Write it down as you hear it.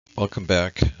Welcome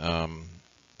back.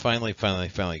 Finally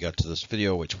got to this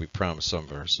video, which we promised some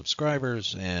of our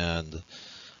subscribers and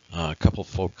a couple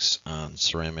folks on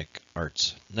Ceramic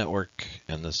Arts Network,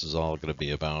 and this is all going to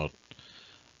be about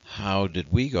how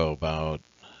did we go about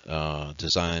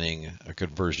designing a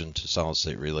conversion to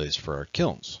solid-state relays for our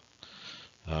kilns.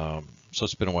 So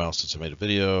it's been a while since I made a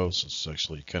video, so it's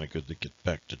actually kind of good to get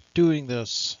back to doing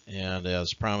this, and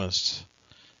as promised,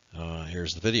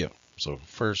 here's the video. So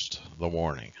first, the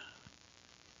warning.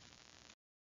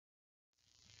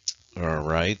 All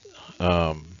right,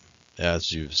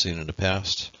 as you've seen in the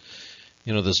past,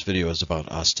 this video is about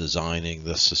us designing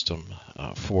this system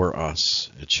for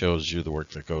us. It shows you the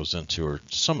work that goes into, or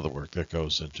some of the work that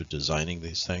goes into designing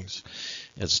these things.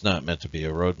 It's not meant to be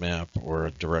a roadmap or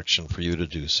a direction for you to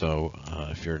do so.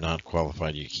 If you're not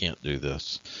qualified, you can't do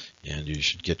this, and you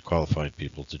should get qualified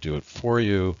people to do it for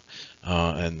you,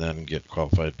 and then get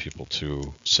qualified people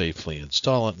to safely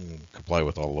install it and comply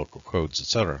with all local codes,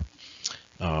 etc.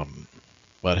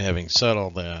 But having said all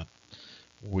that,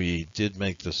 we did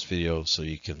make this video so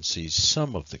you can see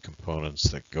some of the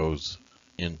components that goes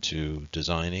into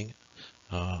designing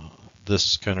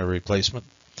this kind of replacement.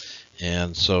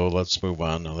 And so let's move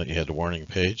on now that you had the warning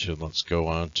page, and let's go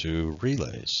on to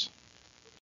relays.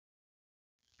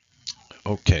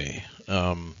 Okay,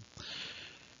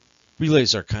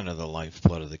 relays are kind of the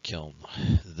lifeblood of the kiln.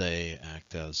 They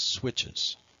act as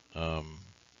switches.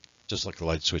 Just like the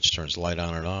light switch turns light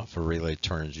on and off, a relay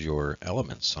turns your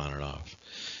elements on and off.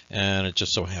 And it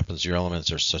just so happens your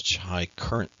elements are such high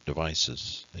current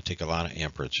devices, they take a lot of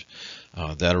amperage,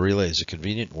 that a relay is a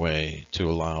convenient way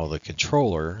to allow the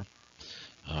controller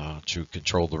to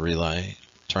control the relay,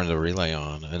 turn the relay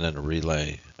on, and then the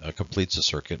relay completes the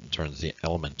circuit and turns the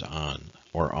element on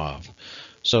or off.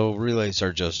 So relays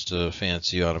are just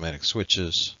fancy automatic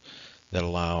switches that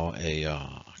allow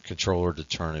a controller to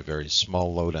turn a very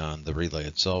small load on the relay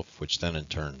itself, which then in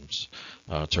turns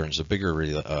turns a bigger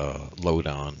load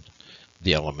on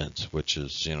the element, which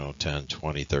is 10,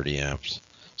 20, 30 amps.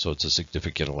 So it's a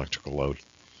significant electrical load.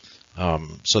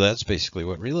 So that's basically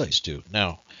what relays do.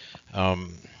 Now,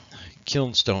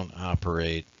 kilns don't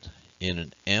operate in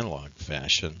an analog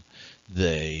fashion.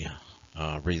 They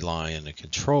rely on a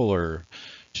controller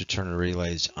to turn the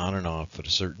relays on and off at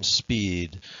a certain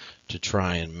speed to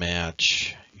try and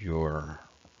match your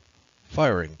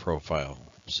firing profile.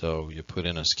 So you put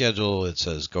in a schedule, it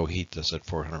says go heat this at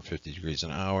 450 degrees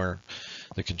an hour.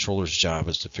 The controller's job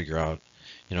is to figure out,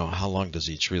 how long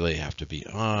does each relay have to be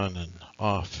on and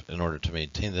off in order to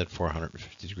maintain that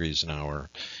 450 degrees an hour.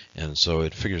 And so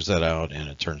it figures that out and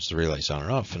it turns the relays on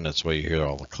and off, and that's why you hear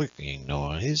all the clicking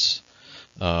noise.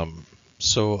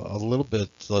 So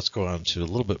let's go on to a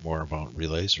little bit more about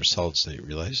relays, or solid state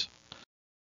relays.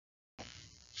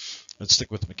 Let's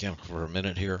stick with mechanical for a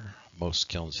minute here. Most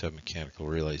kilns have mechanical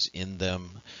relays in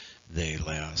them. They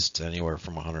last anywhere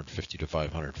from 150 to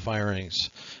 500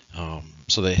 firings.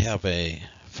 So they have a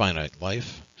finite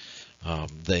life.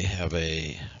 They have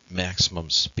a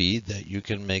maximum speed that you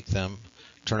can make them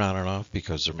turn on and off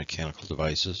because they're mechanical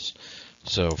devices.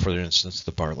 So for instance,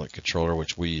 the Bartlett controller,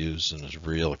 which we use and is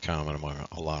real common among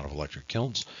a lot of electric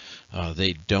kilns,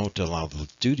 they don't allow the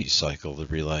duty cycle of the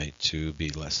relay to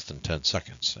be less than 10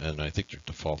 seconds. And I think their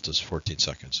default is 14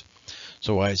 seconds.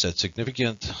 So why is that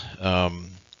significant?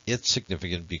 It's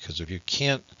significant because if you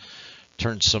can't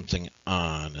turn something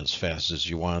on as fast as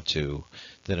you want to,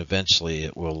 then eventually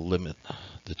it will limit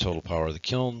the total power of the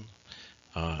kiln.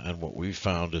 And what we've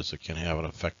found is it can have an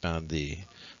effect on the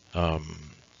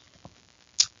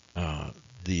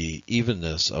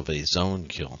evenness of a zone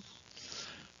kiln.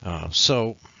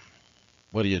 So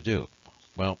what do?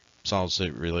 Well, solid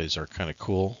state relays are kind of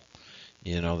cool.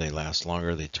 They last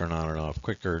longer, they turn on and off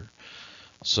quicker.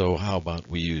 So how about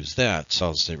we use that?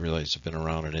 Solid state relays have been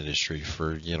around in industry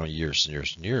for years and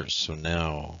years and years. So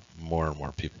now more and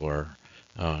more people are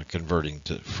converting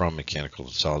from mechanical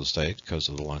to solid state because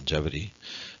of the longevity.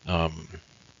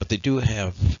 But they do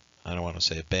have, I don't want to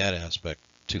say a bad aspect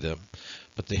to them,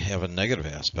 but they have a negative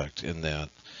aspect in that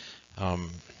a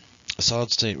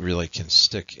solid state relay can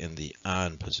stick in the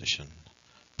on position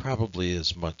probably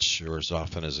as much or as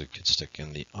often as it could stick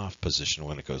in the off position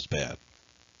when it goes bad.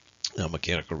 Now,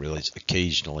 mechanical relays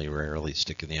occasionally, rarely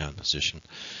stick in the on position,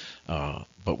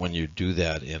 but when you do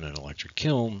that in an electric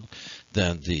kiln,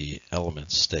 then the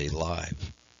elements stay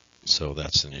live. So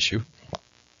that's an issue.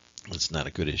 It's not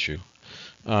a good issue.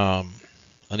 On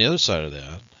the other side of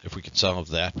that, if we can solve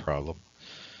that problem,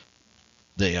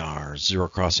 they are zero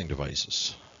crossing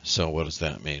devices. So what does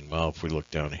that mean? Well, if we look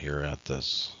down here at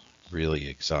this really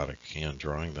exotic hand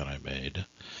drawing that I made,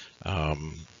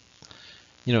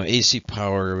 AC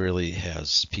power really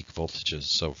has peak voltages.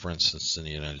 So, for instance, in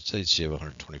the United States, you have a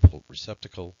 120 volt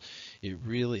receptacle. It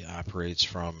really operates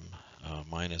from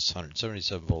minus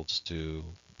 177 volts to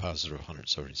positive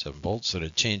 177 volts, and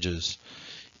it changes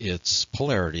its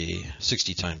polarity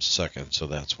 60 times a second. So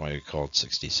that's why we call it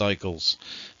 60 cycles.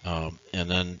 And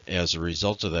then, as a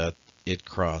result of that, it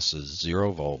crosses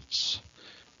 0 volts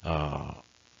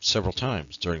several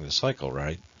times during the cycle,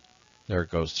 right? There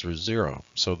it goes through 0.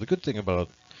 So the good thing about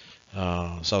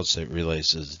solid state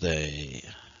relays is they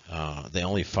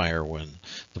only fire when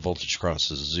the voltage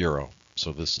crosses 0.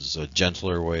 So this is a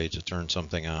gentler way to turn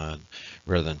something on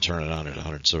rather than turn it on at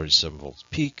 177 volts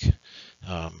peak.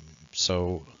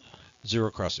 So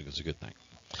 0 crossing is a good thing.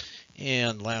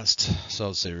 And last,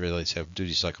 solid state relays have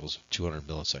duty cycles of 200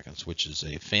 milliseconds, which is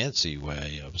a fancy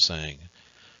way of saying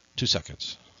 2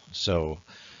 seconds. So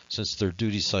since their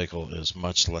duty cycle is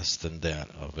much less than that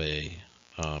of a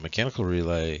mechanical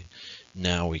relay,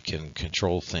 now we can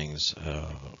control things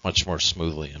much more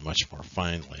smoothly and much more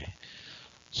finely.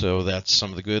 So that's some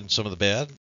of the good and some of the bad.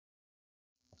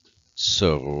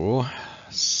 So,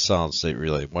 solid state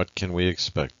relay, what can we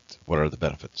expect? What are the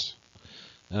benefits?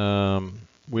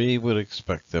 We would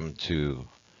expect them to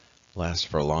last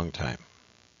for a long time.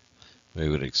 We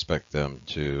would expect them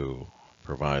to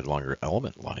provide longer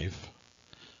element life.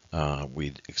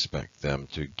 We'd expect them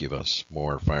to give us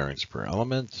more firings per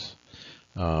element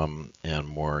and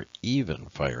more even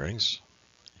firings.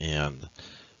 And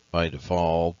by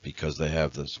default, because they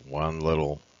have this one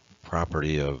little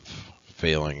property of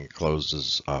failing closed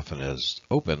as often as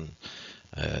open,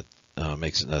 it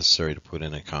makes it necessary to put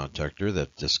in a contactor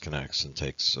that disconnects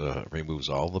and removes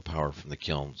all the power from the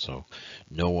kiln, so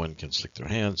no one can stick their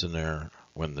hands in there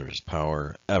when there's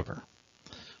power ever.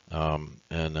 And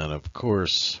then, of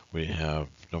course, we have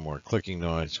no more clicking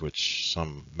noise, which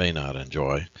some may not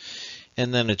enjoy.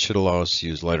 And then it should allow us to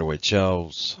use lighter weight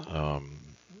shelves.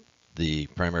 The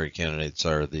primary candidates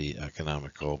are the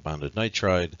economical bonded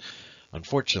nitride.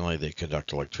 Unfortunately, they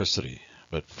conduct electricity.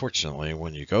 But fortunately,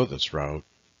 when you go this route,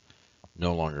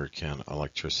 no longer can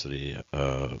electricity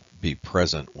be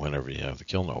present whenever you have the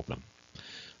kiln open.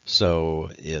 So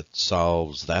it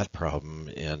solves that problem,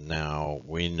 and now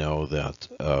we know that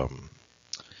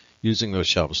using those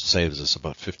shelves saves us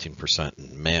about 15%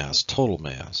 in mass, total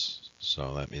mass.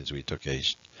 So that means we took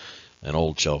an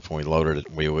old shelf and we loaded it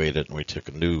and we weighed it, and we took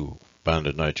a new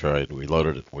bonded nitride, we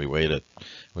loaded it, we weighed it,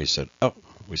 we said, oh,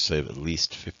 we save at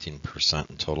least 15%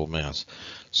 in total mass.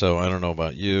 So I don't know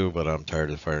about you, but I'm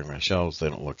tired of firing my shelves. They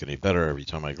don't look any better. Every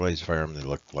time I glaze fire them, they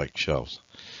look like shelves.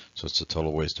 So it's a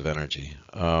total waste of energy.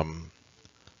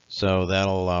 So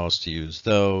that'll allow us to use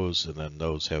those, and then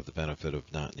those have the benefit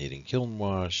of not needing kiln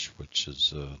wash, which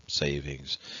is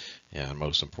savings. And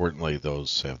most importantly,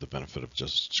 those have the benefit of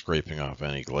just scraping off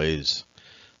any glaze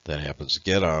that happens to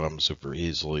get on them super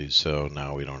easily, so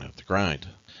now we don't have to grind.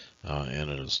 And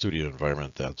in a studio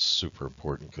environment, that's super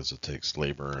important because it takes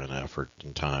labor and effort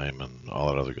and time and all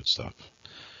that other good stuff.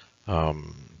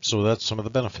 So that's some of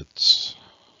the benefits.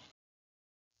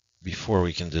 Before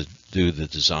we can do the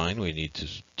design, we need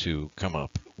to come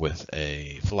up with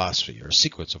a philosophy or a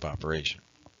sequence of operation.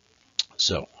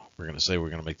 So we're going to say we're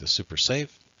going to make this super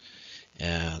safe,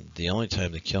 and the only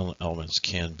time the kiln elements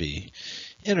can be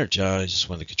energized is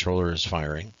when the controller is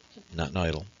firing, not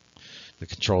idle. The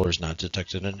controller is not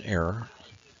detected an error,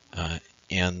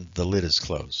 and the lid is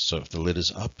closed. So if the lid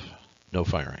is up, no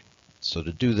firing. So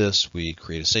to do this, we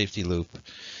create a safety loop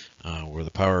where the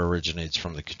power originates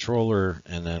from the controller,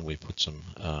 and then we put some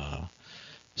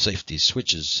safety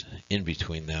switches in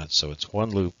between that. So it's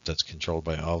one loop that's controlled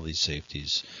by all these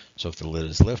safeties. So if the lid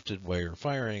is lifted while you're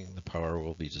firing, the power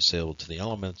will be disabled to the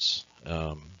elements.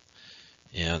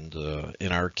 And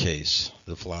in our case,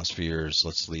 the philosophy here is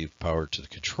let's leave power to the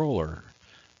controller,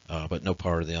 but no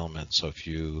power to the element. So if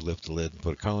you lift the lid and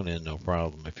put a cone in, no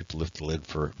problem. If you lift the lid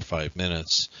for 5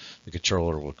 minutes, the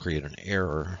controller will create an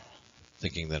error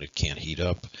thinking that it can't heat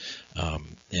up,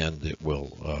 and it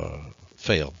will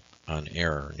fail on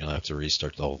error, and you'll have to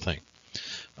restart the whole thing.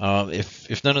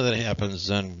 If none of that happens,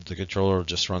 then the controller will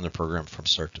just run the program from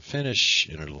start to finish,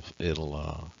 and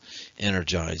it'll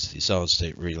energize the solid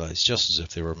state relays just as if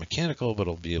they were mechanical, but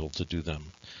it'll be able to do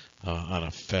them on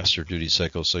a faster duty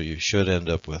cycle. So you should end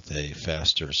up with a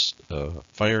faster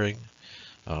firing,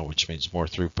 which means more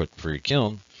throughput for your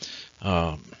kiln,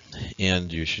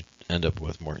 and you should end up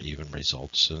with more even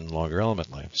results and longer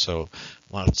element life. So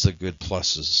lots of good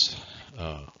pluses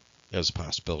as a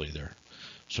possibility there.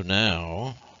 So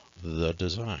now the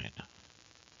design.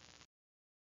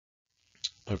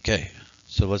 Okay,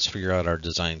 so let's figure out our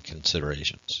design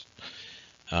considerations.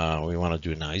 we want to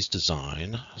do a nice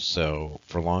design. So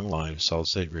for long life solid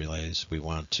state relays, we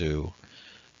want to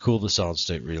cool the solid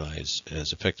state relays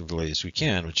as effectively as we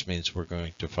can, which means we're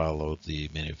going to follow the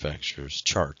manufacturer's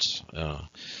charts.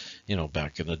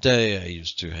 Back in the day, I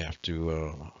used to have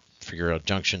to figure out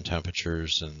junction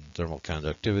temperatures and thermal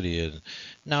conductivity, and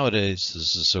nowadays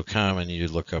this is so common, you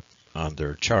look up on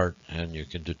their chart and you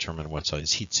can determine what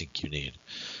size heatsink you need.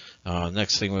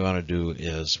 Next thing we want to do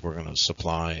is we're going to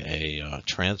supply a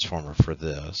transformer for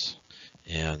this,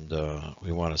 and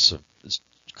we want to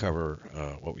cover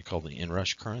what we call the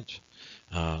inrush current.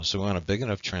 So we want a big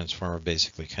enough transformer,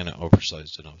 basically kind of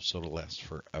oversized enough so it'll last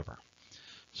forever.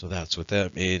 So that's what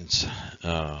that means.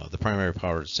 The primary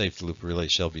power safety loop relay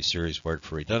shall be series wired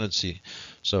for redundancy.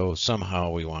 So somehow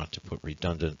we want to put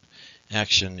redundant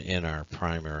action in our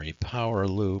primary power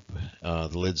loop.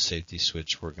 The lid safety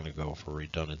switch, we're going to go for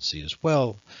redundancy as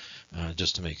well,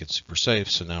 just to make it super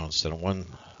safe. So now instead of one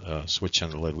switch on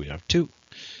the lid, we have two.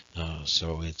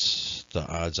 So it's the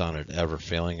odds on it ever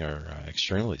failing are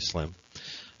extremely slim.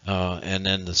 And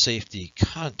then the safety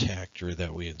contactor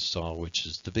that we install, which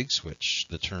is the big switch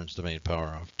that turns the main power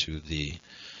off to the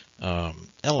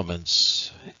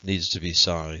elements, needs to be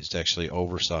sized, actually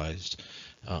oversized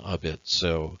a bit.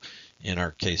 So in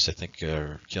our case, I think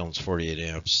our Kilns 48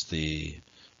 amps, the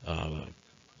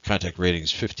contact rating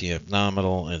is 50 amp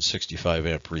nominal and 65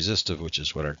 amp resistive, which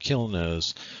is what our kiln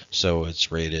is. So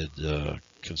it's rated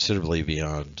considerably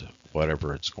beyond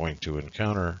whatever it's going to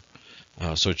encounter.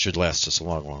 So it should last us a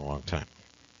long, long, long time.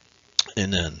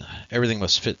 And then everything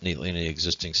must fit neatly in the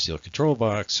existing steel control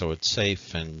box, so it's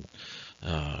safe and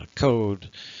code.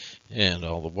 And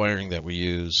all the wiring that we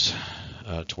use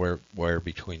to wire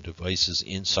between devices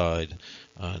inside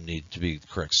need to be the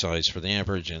correct size for the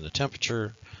amperage and the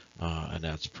temperature, and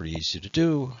that's pretty easy to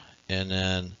do. And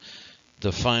then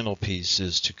the final piece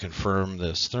is to confirm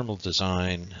this thermal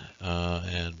design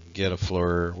and get a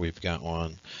floor. We've got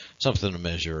one, something to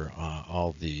measure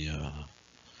all the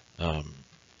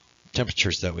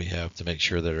temperatures that we have to make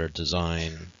sure that our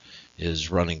design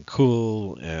is running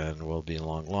cool and will be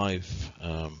long life.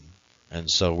 And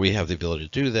so we have the ability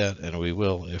to do that, and we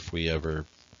will if we ever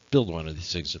build one of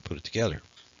these things and put it together.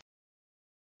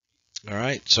 All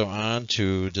right, so on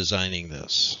to designing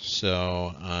this.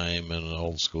 So I'm an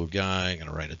old school guy. I'm going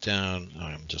to write it down.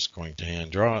 I'm just going to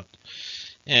hand draw it.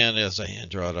 And as I hand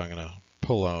draw it, I'm going to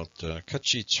pull out cut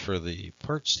sheets for the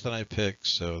parts that I pick.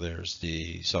 So there's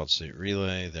the solid state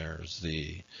relay. There's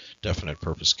the definite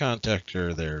purpose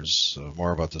contactor. There's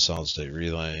more about the solid state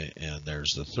relay. And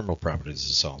there's the thermal properties of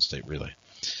the solid state relay.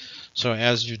 So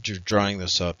as you're drawing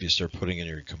this up, you start putting in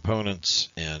your components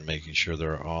and making sure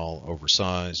they're all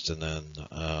oversized, and then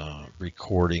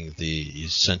recording the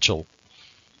essential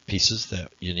pieces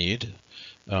that you need.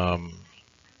 And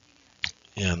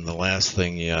the last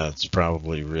thing, it's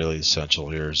probably really essential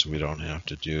here, is we don't have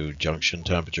to do junction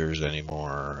temperatures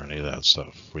anymore or any of that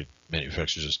stuff.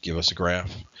 Manufacturers just give us a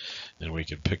graph, and we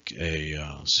can pick a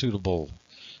suitable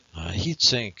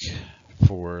heatsink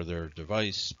for their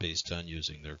device based on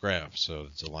using their graph. So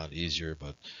it's a lot easier,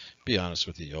 but to be honest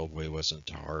with you, the old way wasn't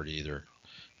hard either.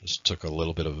 Just took a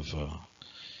little bit of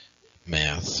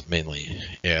math, mainly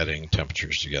adding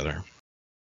temperatures together.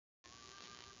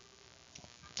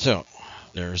 So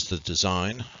there's the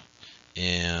design,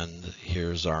 and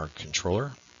here's our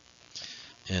controller.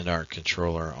 And our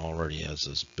controller already has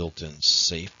this built-in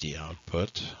safety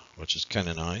output, which is kind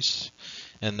of nice.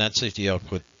 And that safety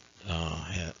output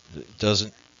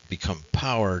doesn't become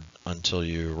powered until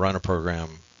you run a program,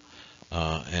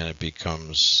 and it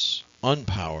becomes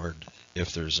unpowered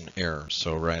if there's an error.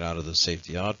 So right out of the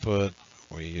safety output,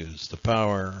 we use the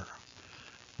power.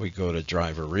 We go to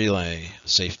driver relay,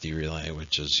 safety relay,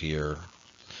 which is here.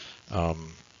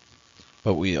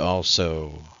 But we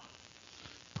also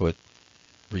put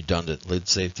redundant lid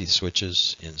safety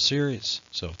switches in series.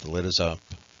 So if the lid is up,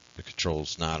 the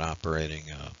control's not operating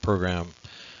a program,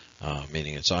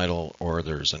 meaning it's idle, or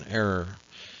there's an error,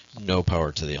 no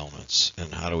power to the elements.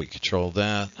 And how do we control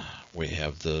that? We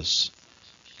have this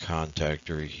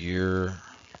contactor here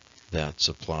that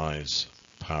supplies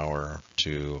power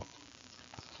to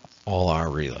all our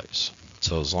relays.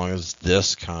 So as long as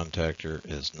this contactor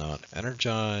is not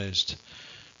energized,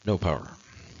 no power.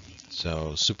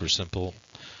 So super simple,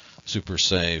 super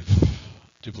safe,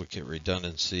 duplicate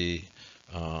redundancy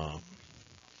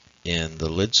in the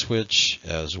lid switch,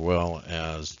 as well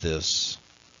as this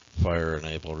fire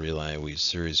enable relay. We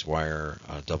series wire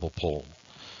double pull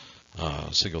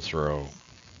single throw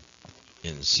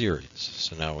in series.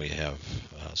 So now we have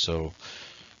so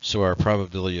our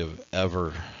probability of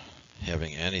ever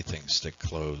having anything stick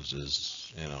closed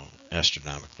is,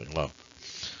 astronomically low.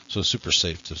 So super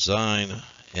safe design,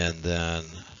 and then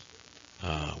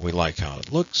we like how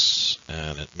it looks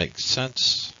and it makes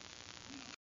sense.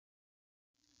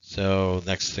 So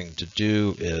next thing to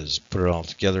do is put it all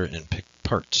together and pick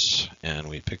parts. And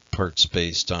we pick parts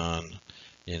based on,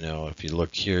 if you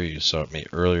look here, you saw me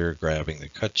earlier grabbing the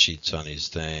cut sheets on these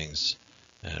things.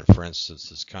 And for instance,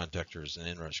 this contactor is an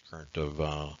inrush current of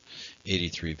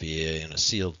 83 VA, and a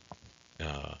sealed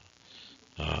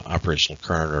operational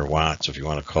current, or watts, if you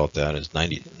want to call it that, is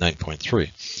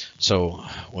 99.3. So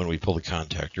when we pull the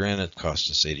contactor in, it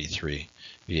costs us 83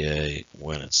 VA.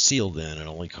 When it's sealed in, it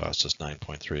only costs us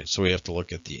 9.3. So we have to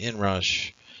look at the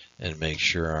inrush and make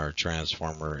sure our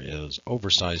transformer is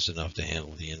oversized enough to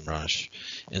handle the inrush.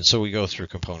 And so we go through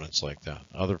components like that.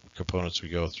 Other components we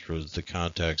go through, the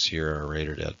contacts here are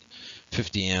rated at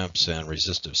 50 amps and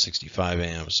resistive 65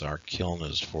 amps. Our kiln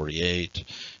is 48,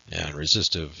 and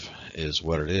resistive is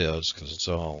what it is because it's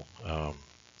all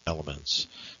elements.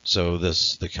 So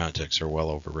the contacts are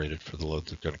well overrated for the load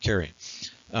they're going to carry.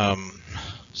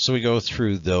 So we go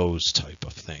through those type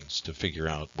of things to figure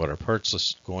out what our parts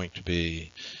list is going to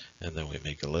be, and then we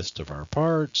make a list of our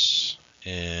parts.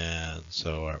 And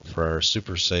so for our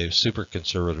super safe, super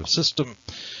conservative system,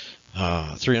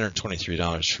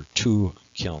 $323 for 2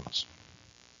 kilns.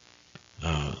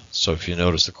 So if you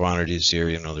notice the quantities here,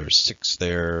 there's 6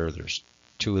 there, there's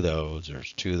 2 of those,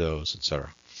 there's 2 of those,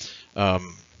 etc.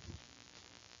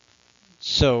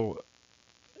 So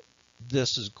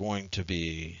this is going to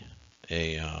be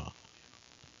a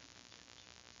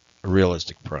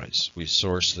realistic price. We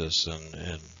sourced this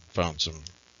and found some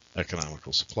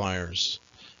economical suppliers.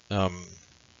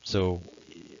 So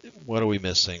what are we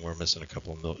missing? We're missing a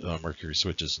couple of mercury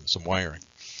switches and some wiring.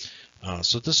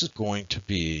 So this is going to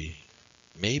be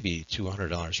maybe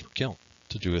 $200 per kiln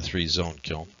to do a 3-zone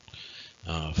kiln,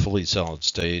 fully solid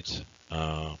state.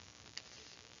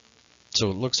 So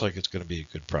it looks like it's going to be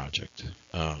a good project,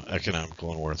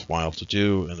 economical and worthwhile to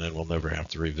do, and then we'll never have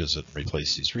to revisit and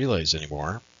replace these relays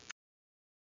anymore.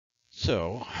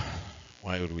 So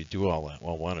why would we do all that?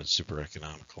 Well, one, it's super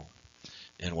economical.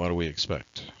 And what do we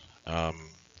expect?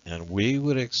 And we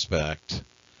would expect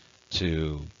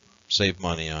to save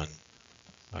money on,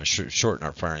 shorten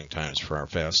our firing times for our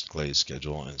fast glaze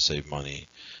schedule, and save money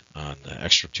on the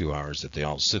extra 2 hours that they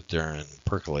all sit there and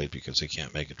percolate because they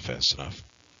can't make it fast enough.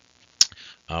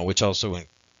 Which also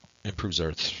improves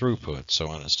our throughput.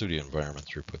 So in a studio environment,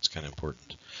 throughput's kind of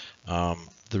important.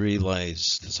 The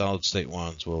relays, the solid state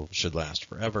ones, should last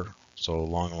forever. So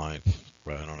long life,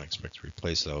 but I don't expect to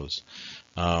replace those.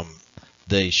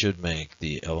 They should make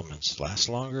the elements last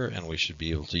longer, and we should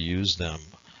be able to use them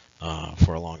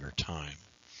for a longer time.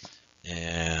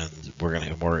 And we're going to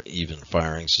have more even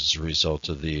firings as a result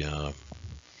of the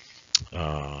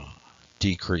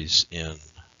decrease in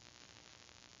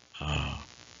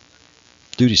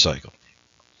duty cycle.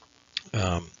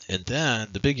 And then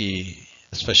the biggie,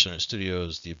 especially in our studio,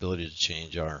 is the ability to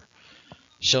change our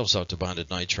shelves out to bonded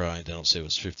nitride. They don't say it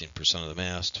was 15% of the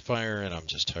mass to fire, and I'm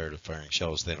just tired of firing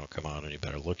shelves. They don't come out any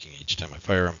better looking each time I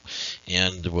fire them.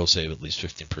 And we'll save at least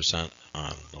 15%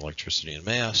 on electricity and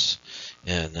mass.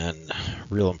 And then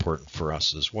real important for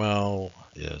us as well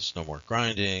is no more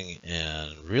grinding,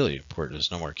 and really important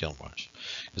is no more kiln wash.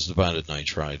 Because the bonded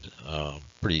nitride,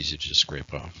 pretty easy to just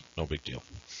scrape off, no big deal.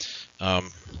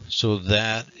 So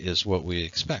that is what we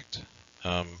expect.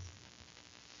 So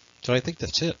I think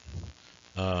that's it.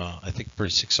 I think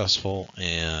pretty successful,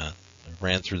 and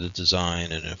ran through the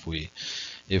design, and if we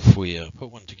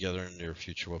put one together in the near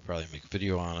future, we'll probably make a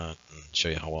video on it and show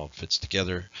you how well it fits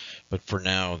together. But for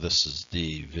now, this is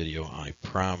the video I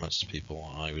promised people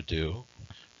I would do.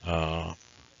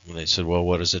 When they said, well,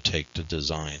 what does it take to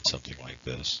design something like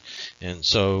this? And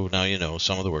so now you know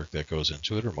some of the work that goes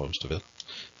into it, or most of it.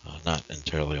 Not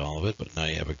entirely all of it, but now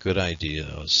you have a good idea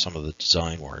of some of the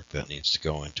design work that needs to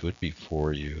go into it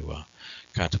before you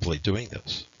contemplate doing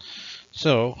this.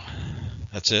 So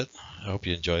that's it. I hope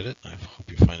you enjoyed it. I hope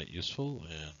you find it useful,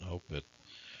 and I hope it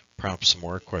prompts some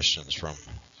more questions from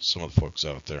some of the folks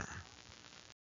out there.